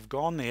people that have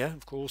gone there,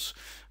 of course,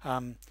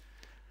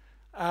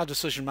 are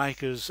decision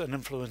makers and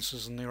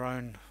influencers in their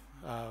own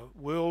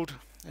world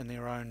and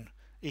their own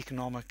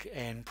economic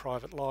and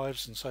private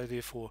lives, and so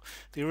therefore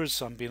there is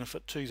some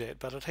benefit to that,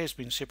 but it has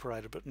been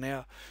separated. But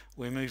now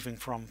we're moving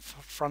from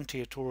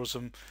frontier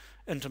tourism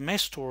into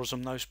mass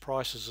tourism. Those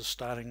prices are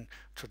starting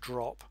to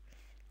drop.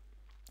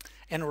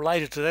 And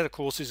related to that, of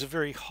course, is a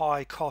very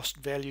high cost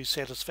value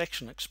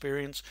satisfaction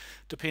experience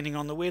depending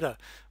on the weather.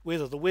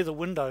 The weather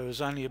window is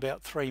only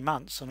about 3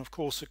 months, and of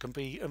course it can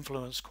be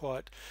influenced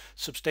quite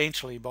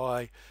substantially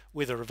by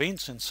weather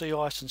events and sea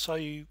ice, and so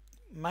you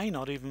may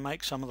not even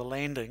make some of the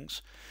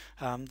landings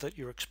that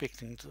you're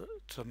expecting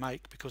to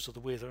make because of the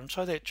weather, and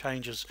so that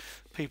changes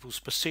people's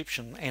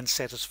perception and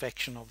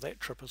satisfaction of that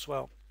trip as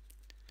well.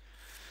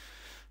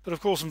 But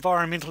of course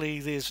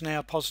environmentally there's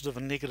now positive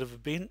and negative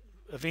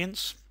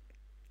events.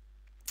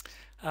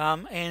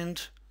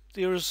 And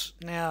there is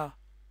now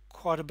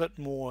quite a bit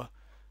more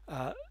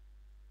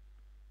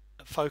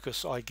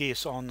focus, I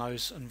guess, on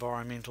those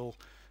environmental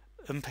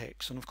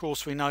impacts. And of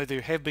course we know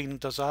there have been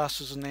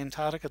disasters in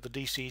Antarctica, the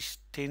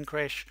DC-10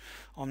 crash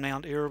on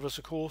Mount Erebus,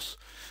 of course,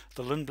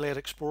 the Lindblad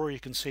Explorer you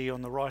can see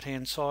on the right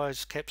hand side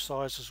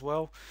capsized as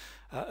well.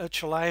 A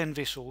Chilean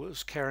vessel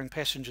was carrying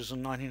passengers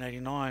in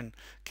 1989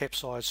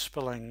 capsized,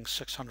 spilling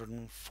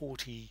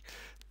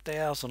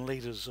 640,000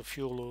 litres of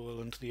fuel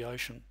oil into the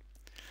ocean.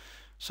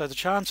 So the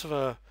chance of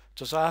a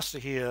disaster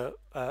here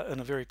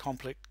in a very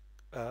complex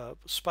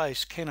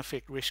space can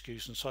affect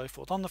rescues and so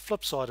forth. On the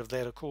flip side of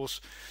that, of course,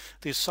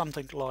 there's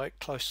something like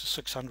close to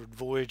 600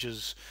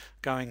 voyages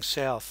going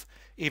south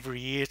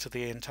every year to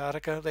the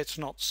Antarctica. That's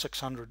not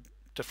 600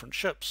 different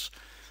ships.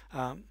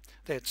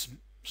 That's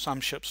some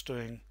ships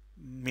doing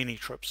many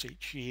trips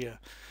each year.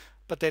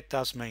 But that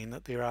does mean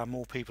that there are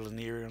more people in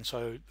the area, and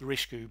so the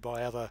rescue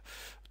by other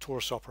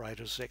tourist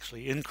operators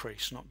actually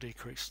increase, not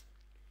decrease.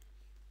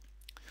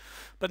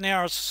 But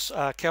now it's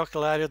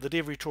calculated that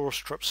every tourist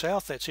trip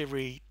south, that's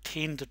every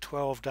 10 to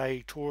 12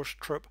 day tourist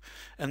trip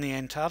in the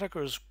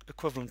Antarctica, is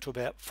equivalent to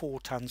about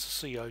 4 tonnes of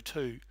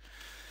CO2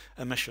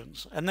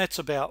 emissions. And that's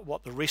about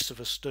what the rest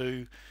of us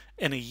do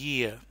in a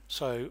year.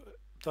 So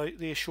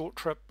their short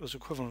trip is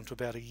equivalent to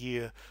about a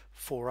year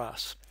for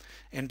us.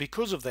 And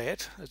because of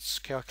that, it's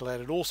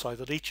calculated also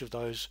that each of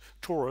those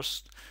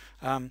tourists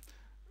are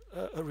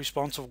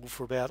responsible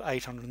for about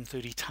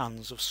 830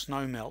 tonnes of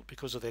snowmelt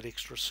because of that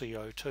extra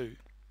CO2.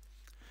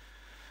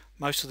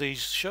 Most of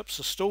these ships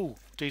are still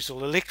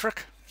diesel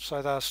electric,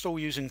 so they're still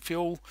using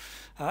fuel,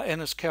 and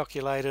it's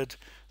calculated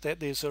that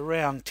there's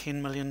around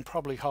 10 million,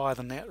 probably higher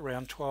than that,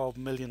 around 12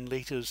 million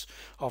litres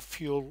of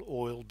fuel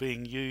oil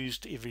being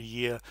used every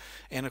year.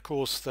 And of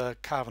course the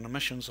carbon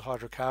emissions, the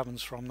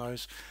hydrocarbons from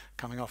those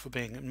coming off, are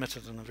being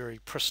emitted in a very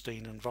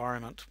pristine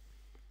environment.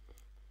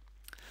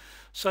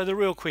 So the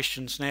real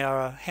questions now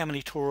are how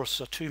many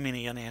tourists are too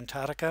many in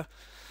Antarctica,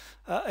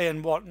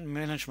 and what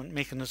management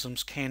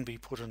mechanisms can be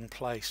put in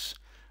place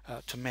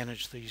to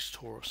manage these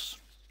tourists.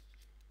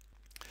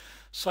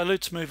 So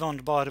let's move on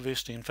to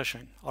biodiversity and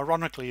fishing.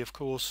 Ironically, of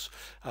course,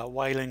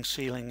 whaling,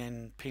 sealing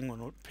and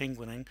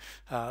penguining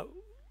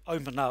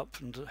opened up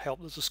and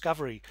helped the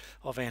discovery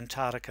of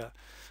Antarctica.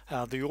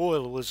 The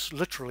oil was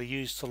literally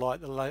used to light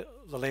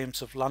the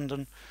lamps of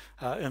London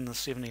in the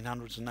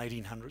 1700s and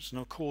 1800s, and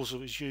of course it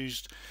was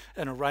used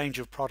in a range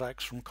of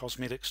products from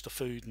cosmetics to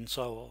food and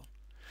so on.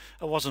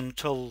 It wasn't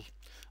until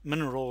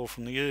mineral oil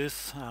from the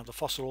earth, the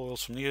fossil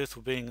oils from the earth,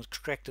 were being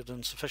extracted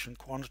in sufficient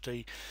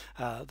quantity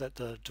that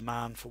the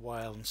demand for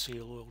whale and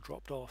seal oil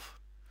dropped off.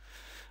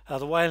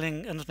 The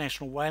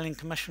International Whaling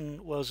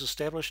Commission was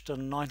established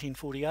in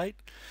 1948.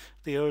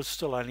 There is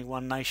still only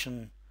one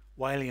nation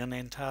whaling in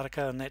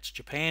Antarctica, and that's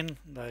Japan.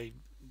 They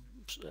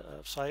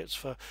say it's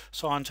for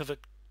scientific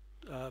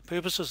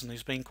purposes, and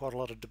there's been quite a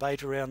lot of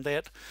debate around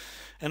that.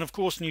 And of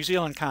course New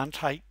Zealand can't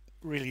take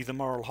really the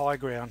moral high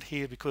ground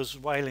here, because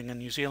whaling in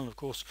New Zealand, of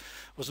course,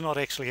 was not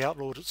actually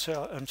outlawed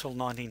until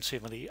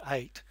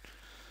 1978.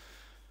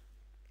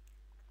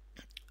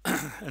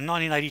 In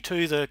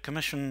 1982, the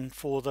Commission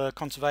for the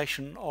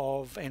Conservation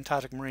of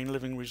Antarctic Marine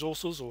Living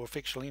Resources, or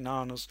affectionately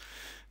known as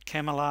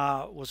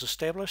CMLR, was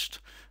established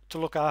to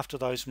look after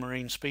those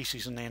marine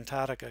species in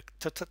Antarctica,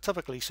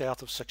 typically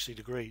south of 60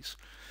 degrees.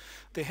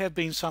 There have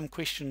been some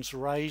questions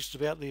raised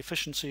about the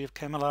efficiency of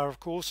CMLR, of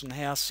course, and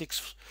how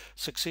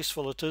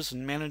successful it is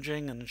in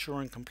managing and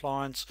ensuring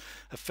compliance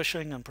of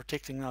fishing and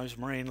protecting those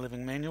marine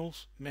living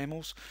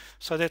mammals.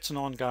 So that's an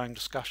ongoing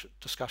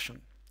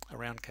discussion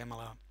around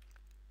CMLR.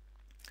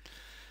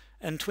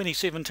 In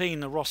 2017,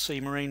 the Ross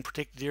Sea Marine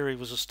Protected Area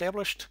was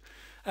established,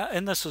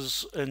 and this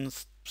is in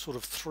sort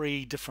of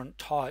 3 different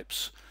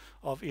types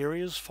of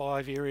areas,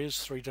 5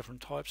 areas, 3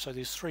 different types. So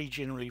there's 3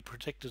 generally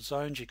protected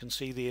zones. You can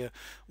see there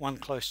one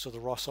close to the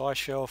Ross Ice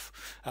Shelf,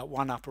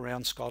 one up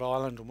around Scott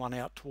Island, and one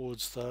out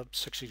towards the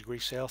 60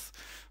 degrees south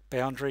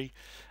boundary.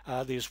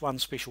 There's one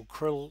special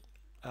krill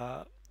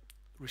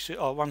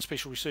one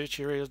special research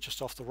area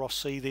just off the Ross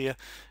Sea there,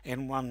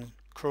 and one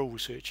krill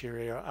research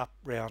area up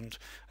round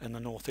in the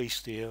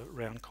northeast there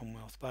around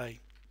Commonwealth Bay.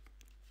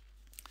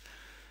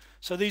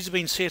 So these have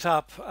been set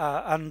up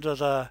under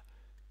the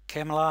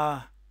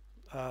CMLR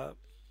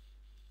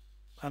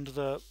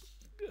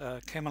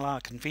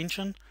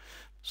Convention.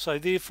 So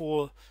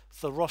therefore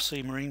the Ross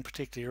Sea Marine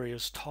Protected Area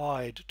is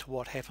tied to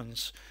what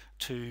happens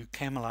to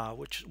CMLR,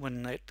 which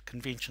when that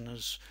convention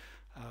is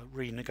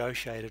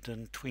renegotiated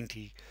in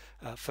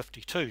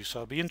 2052. So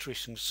it'll be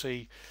interesting to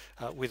see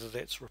whether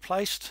that's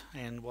replaced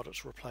and what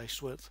it's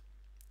replaced with.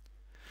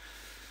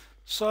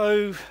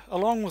 So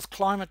along with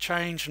climate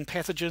change and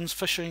pathogens,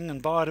 fishing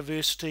and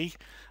biodiversity,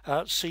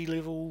 sea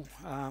level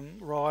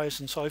rise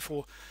and so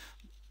forth,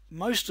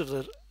 most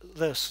of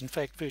this, in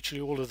fact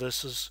virtually all of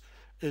this,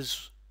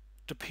 is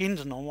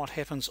dependent on what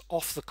happens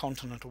off the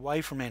continent,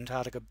 away from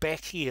Antarctica,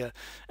 back here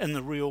in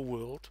the real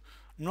world,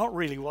 not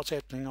really what's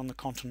happening on the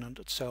continent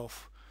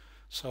itself.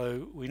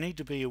 So we need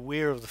to be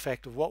aware of the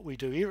fact of what we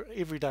do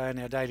every day in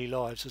our daily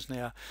lives is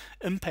now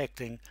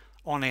impacting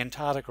on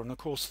Antarctica, and of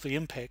course the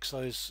impacts,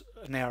 those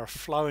now are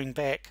flowing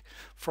back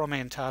from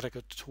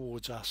Antarctica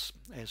towards us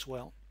as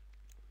well.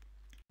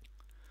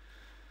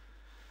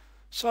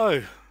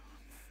 So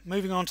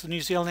moving on to the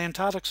New Zealand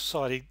Antarctic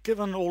Society,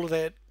 given all of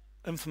that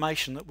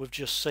information that we've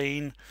just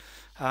seen,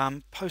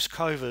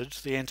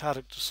 post-COVID the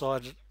Antarctic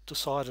decided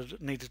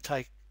it needed to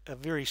take a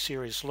very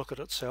serious look at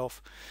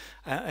itself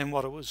and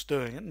what it was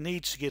doing. It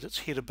needs to get its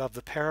head above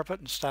the parapet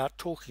and start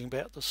talking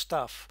about the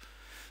stuff.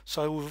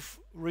 So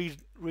we've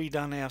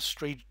redone our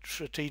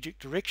strategic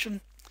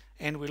direction,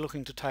 and we're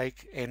looking to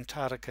take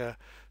Antarctica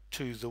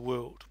to the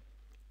world.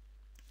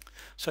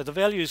 So the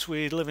values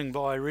we're living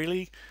by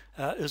really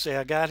is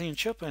our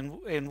guardianship,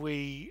 and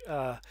we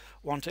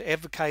want to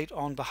advocate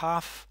on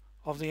behalf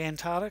of the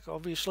Antarctic,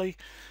 obviously,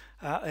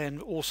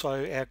 and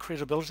also our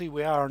credibility.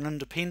 We are an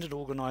independent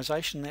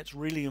organisation. That's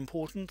really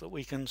important, that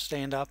we can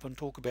stand up and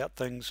talk about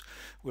things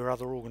where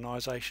other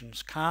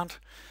organisations can't.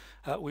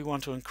 We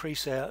want to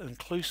increase our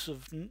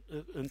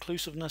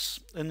inclusiveness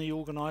in the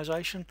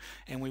organisation,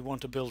 and we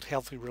want to build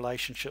healthy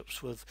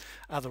relationships with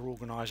other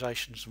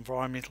organisations,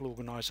 environmental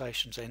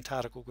organisations,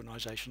 Antarctic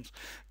organisations,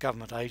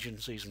 government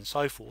agencies and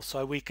so forth,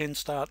 so we can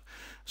start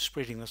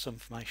spreading this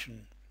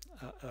information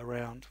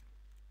around.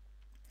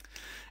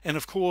 And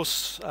of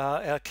course,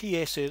 our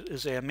key asset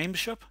is our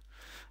membership.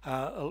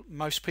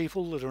 Most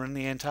people that are in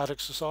the Antarctic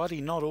Society,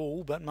 not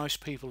all, but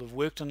most people have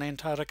worked in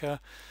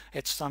Antarctica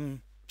at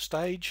some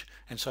stage,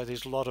 and so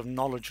there's a lot of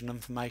knowledge and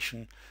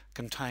information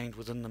contained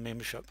within the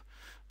membership.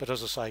 But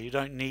as I say, you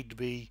don't need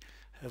to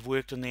have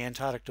worked in the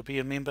Antarctic to be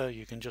a member.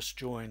 You can just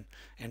join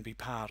and be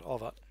part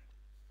of it.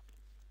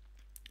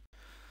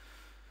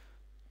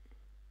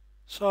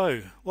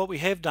 So what we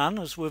have done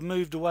is we've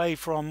moved away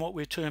from what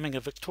we're terming a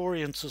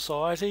Victorian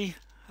society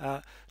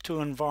to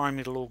an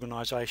environmental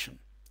organisation.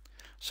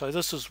 So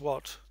this is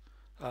what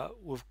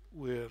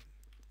we're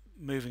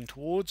moving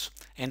towards,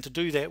 and to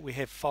do that we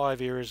have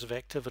 5 areas of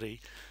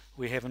activity.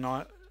 We have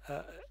a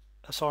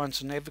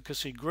science and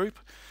advocacy group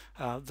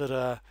that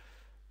are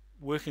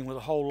working with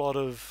a whole lot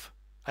of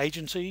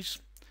agencies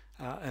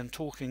and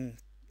talking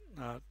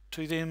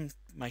to them,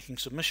 making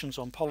submissions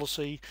on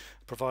policy,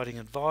 providing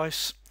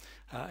advice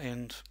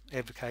and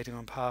advocating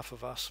on behalf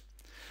of us.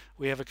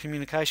 We have a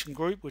communication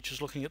group which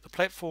is looking at the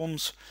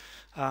platforms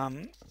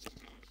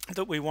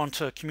that we want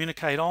to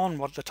communicate on,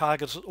 what the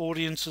target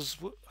audiences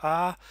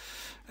are,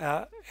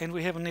 and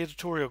we have an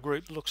editorial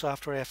group that looks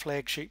after our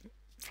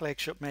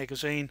flagship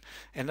magazine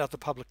and other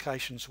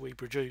publications we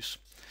produce.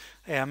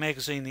 Our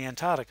magazine, The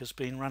Antarctic, has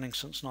been running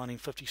since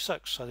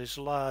 1956, so there's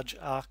a large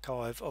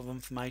archive of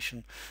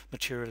information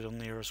material in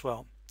there as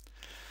well.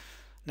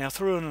 Now,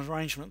 through an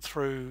arrangement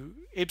through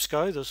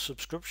EBSCO, the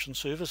subscription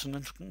service, an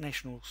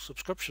international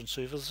subscription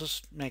service,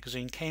 this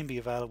magazine can be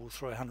available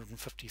through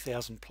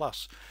 150,000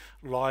 plus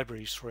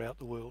libraries throughout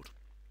the world.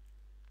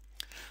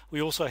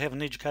 We also have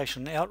an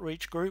education and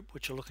outreach group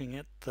which are looking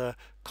at the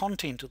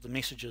content of the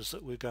messages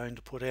that we're going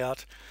to put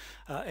out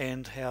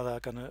and how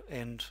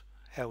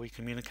we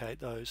communicate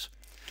those.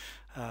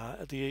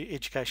 The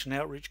education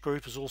outreach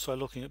group is also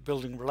looking at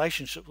building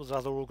relationships with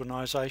other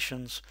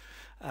organisations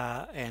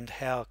and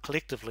how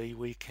collectively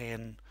we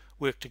can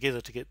work together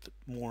to get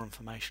more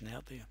information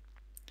out there.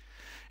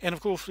 And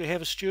of course we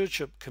have a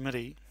stewardship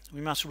committee.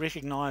 We must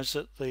recognise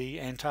that the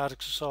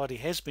Antarctic Society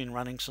has been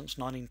running since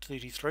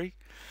 1933,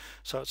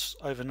 so it's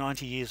over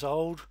 90 years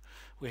old.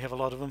 We have a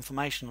lot of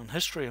information and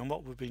history on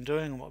what we've been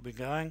doing and what we've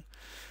been going.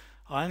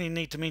 I only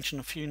need to mention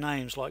a few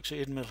names like Sir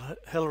Edmund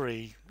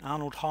Hillary,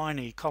 Arnold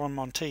Heine, Colin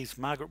Monteith,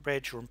 Margaret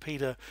Bradshaw and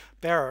Peter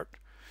Barrett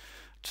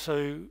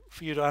for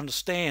you to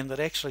understand that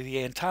actually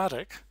the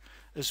Antarctic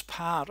is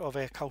part of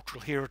our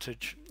cultural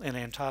heritage in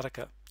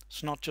Antarctica.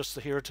 It's not just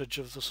the heritage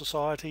of the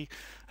society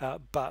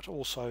but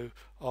also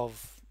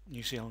of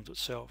New Zealand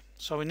itself.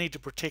 So we need to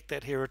protect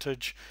that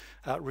heritage,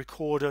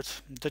 record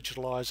it,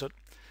 digitalise it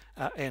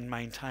and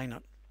maintain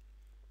it.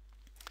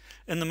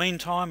 In the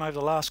meantime, over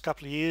the last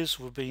couple of years,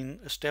 we've been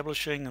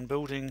establishing and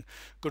building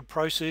good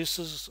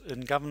processes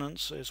in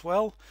governance as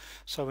well.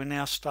 So we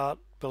now start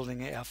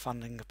building our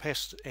funding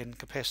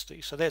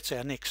capacity. So that's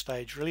our next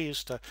stage, really,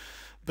 is to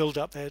build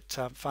up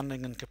that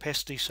funding and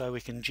capacity so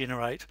we can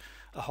generate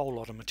a whole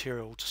lot of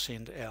material to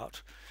send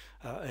out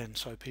and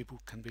so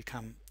people can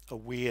become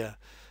aware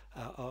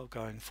of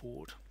going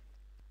forward.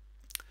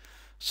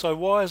 So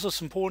why is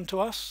this important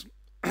to us?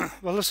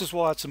 Well, this is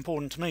why it's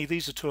important to me.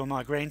 These are 2 of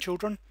my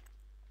grandchildren.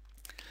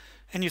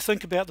 And you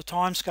think about the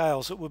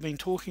timescales that we've been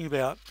talking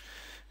about.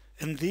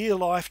 In their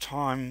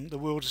lifetime, the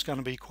world is going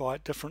to be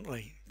quite different.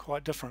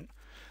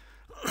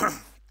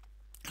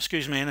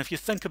 Excuse me. And if you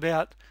think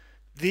about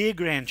their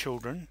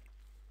grandchildren,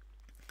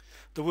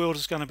 the world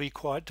is going to be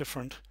quite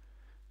different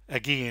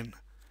again.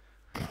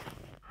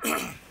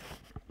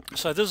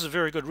 So this is a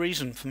very good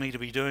reason for me to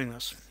be doing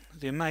this.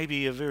 There may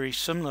be a very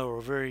similar or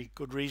a very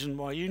good reason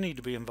why you need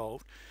to be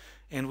involved,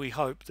 and we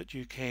hope that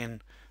you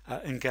can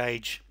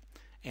engage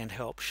and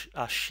help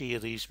us share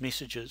these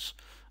messages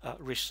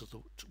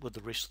with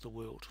the rest of the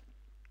world.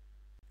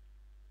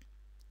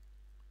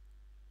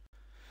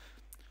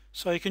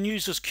 So you can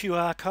use this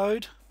QR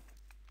code.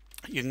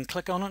 You can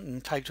click on it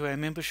and take to our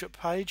membership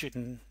page. You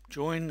can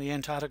join the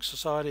Antarctic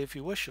Society if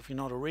you wish, if you're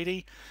not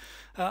already,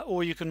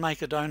 or you can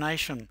make a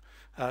donation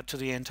to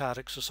the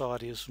Antarctic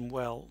Society as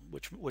well,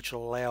 which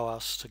will allow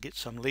us to get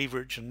some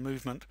leverage and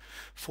movement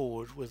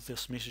forward with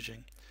this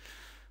messaging.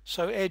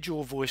 So add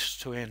your voice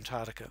to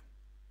Antarctica.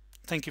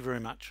 Thank you very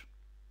much.